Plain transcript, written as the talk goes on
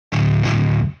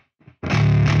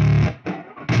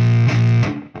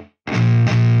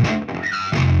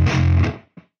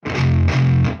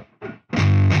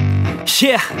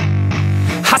Yeah,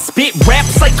 I spit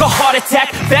raps like a heart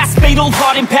attack, fast fatal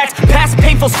heart impact, past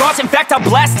painful scars. In fact, I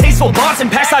blast tasteful bars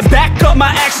and packs. I back up my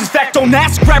actions, fact don't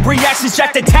ask, grab reactions,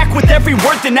 jacked attack with every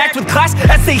word, then act with class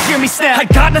as they hear me snap. I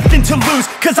got nothing to lose,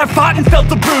 cause I fought and felt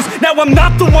the bruise. Now I'm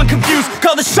not the one confused,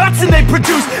 call the shots and they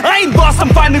produce. I ain't lost,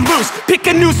 I'm finally loose, pick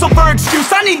a new silver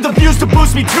excuse. I need the views to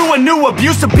boost me to a new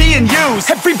abuse of being used.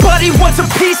 Everybody wants a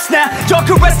piece now, y'all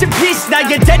can rest in peace now.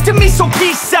 You're dead to me, so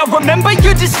peace out, remember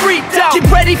you're discreet out. Get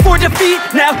ready for defeat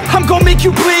now, I'm gonna make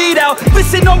you bleed out.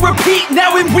 Listen on repeat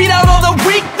now and weed out all the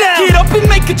weak now. Get up and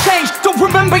make a change, don't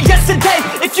remember yesterday.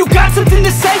 If you got something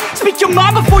to say, speak your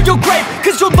mind before your grave,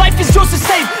 cause your life is yours to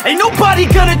save. Ain't nobody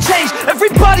gonna change,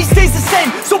 everybody stays the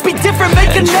same. So be different,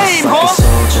 make a name, like a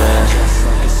soldier,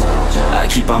 I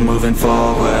keep on moving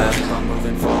forward,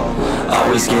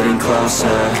 always getting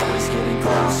closer.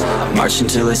 I march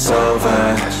until it's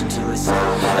over.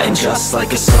 And just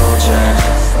like a soldier,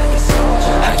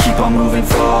 I keep on moving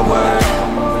forward,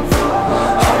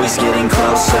 always getting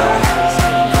closer.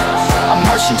 I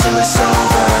march until it's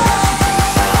over.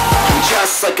 And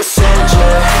just like a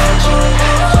soldier,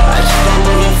 I keep on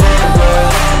moving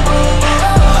forward,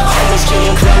 always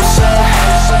getting closer.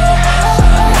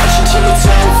 I march until it's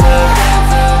over.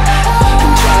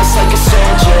 And just like a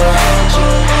soldier,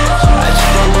 I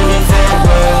keep on moving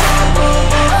forward,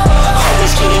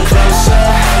 always getting closer.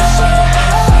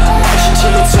 March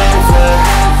until it's over.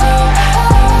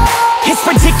 It's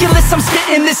ridiculous, I'm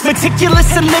spitting this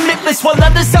meticulous and limitless, while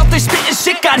others out there spitting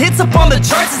shit got hits up on the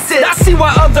charts and shit. I see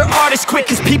why other artists quit,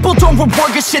 cause people don't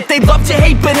reward good shit. They love to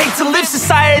hate but hate to live.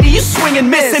 Society, you swing and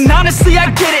miss. And honestly, I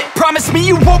get it, promise me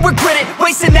you won't regret it.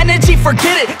 Wasting energy,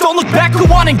 forget it, don't look back, go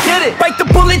on and get it. Bite the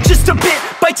bullet just a bit,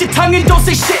 bite your tongue and don't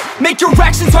say shit. Make your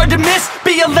actions hard to miss,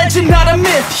 be a legend, not a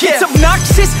myth. Yeah. It's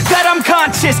obnoxious that I'm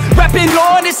conscious, rapping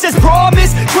honest as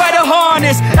promise. Try to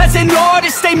harness, as an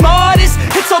artist, stay modest.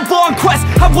 It's a long quest,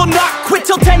 I will not quit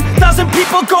till 10,000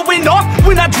 people going off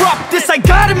when I drop this. I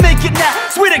gotta make it now,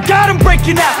 swear to God I'm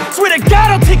breaking out. Swear to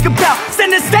God I'll take a bow,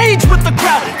 stand the stage with the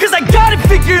crowd, cause I got it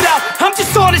figured out. I'm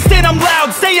just honest and I'm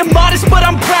loud, staying modest but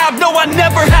I'm proud. No, I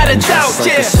never had a doubt. Just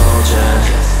like a soldier,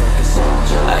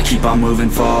 I keep on moving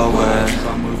forward,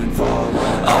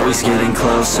 always getting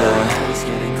closer.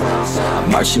 I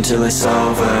march until it's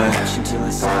over.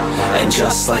 And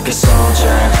just like a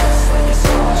soldier,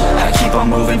 I keep on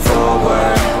moving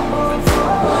forward,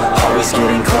 always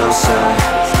getting closer.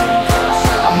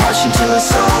 I march until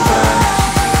it's over.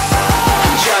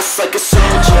 And just like a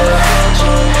soldier,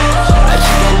 I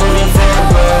keep on moving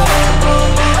forward,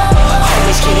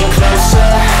 always getting closer.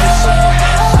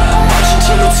 I march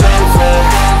until it's over.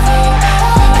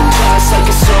 And just like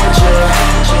a soldier,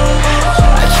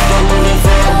 I keep on moving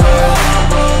forward,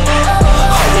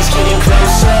 always getting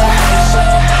closer.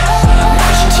 I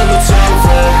march until it's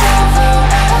over.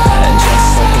 And just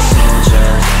like a soldier,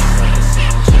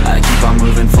 I keep on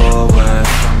moving forward,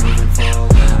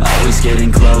 always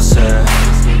getting closer.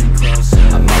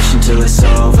 I march until it's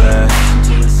over.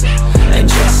 And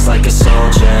just like a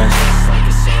soldier,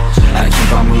 I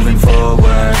keep on moving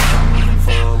forward,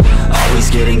 always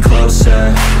getting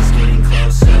closer.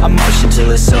 I march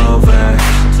until it's over.